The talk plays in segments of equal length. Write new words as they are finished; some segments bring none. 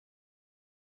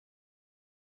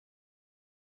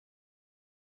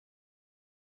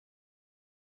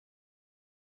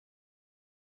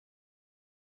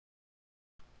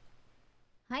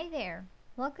Hi there!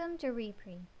 Welcome to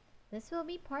repree. This will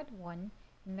be part 1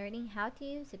 in learning how to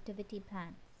use activity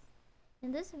plans.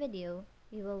 In this video,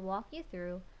 we will walk you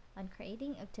through on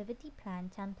creating activity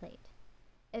plan template.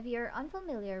 If you're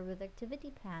unfamiliar with activity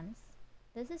plans,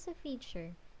 this is a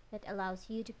feature that allows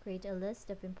you to create a list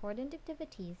of important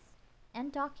activities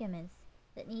and documents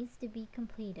that needs to be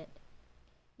completed.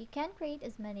 You can create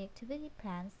as many activity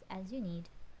plans as you need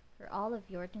for all of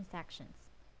your transactions,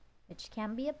 which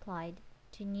can be applied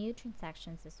to new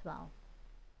transactions as well.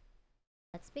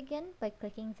 Let's begin by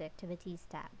clicking the Activities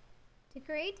tab. To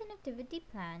create an activity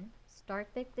plan,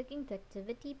 start by clicking the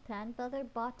Activity Plan Builder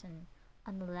button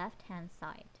on the left-hand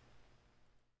side.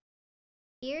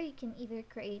 Here you can either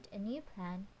create a new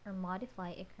plan or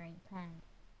modify a current plan.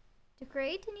 To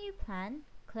create a new plan,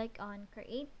 click on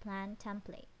Create Plan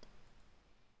Template.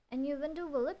 A new window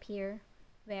will appear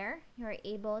where you are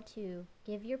able to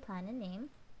give your plan a name,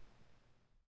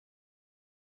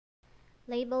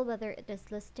 label whether it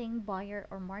is listing, buyer,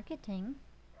 or marketing,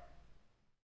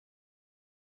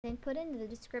 then put in the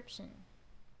description,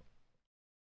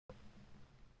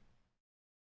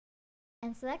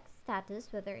 and select status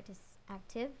whether it is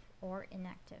active or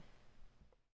inactive.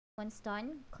 Once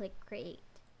done, click Create.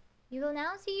 You will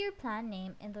now see your plan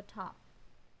name in the top.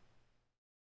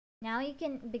 Now you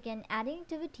can begin adding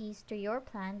activities to your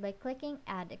plan by clicking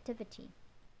Add Activity.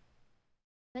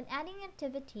 When adding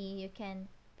activity, you can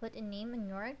put a name on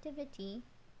your activity,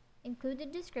 include a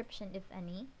description if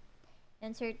any,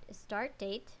 insert a start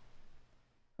date,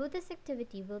 who this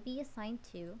activity will be assigned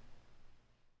to,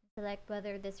 select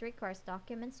whether this requires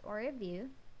documents or review,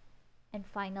 and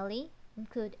finally,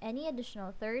 include any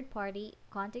additional third-party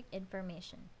contact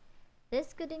information.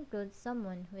 This could include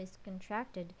someone who is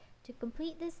contracted to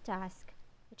complete this task,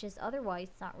 which is otherwise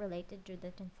not related to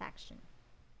the transaction.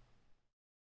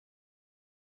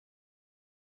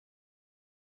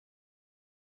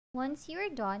 Once you are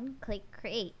done, click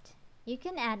Create. You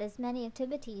can add as many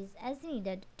activities as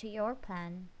needed to your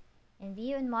plan and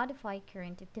view and modify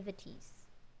current activities.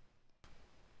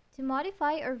 To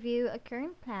modify or view a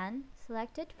current plan,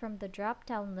 select it from the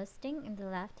drop-down listing in the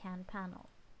left-hand panel.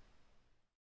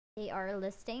 They are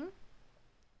listing,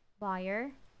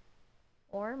 buyer,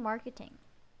 or marketing.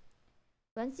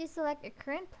 Once you select a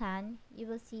current plan, you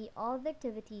will see all the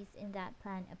activities in that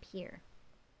plan appear.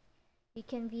 You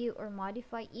can view or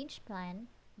modify each plan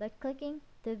by clicking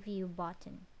the View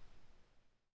button.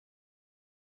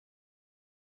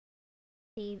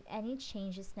 Save any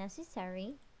changes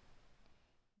necessary.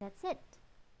 That's it.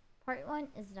 Part 1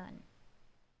 is done.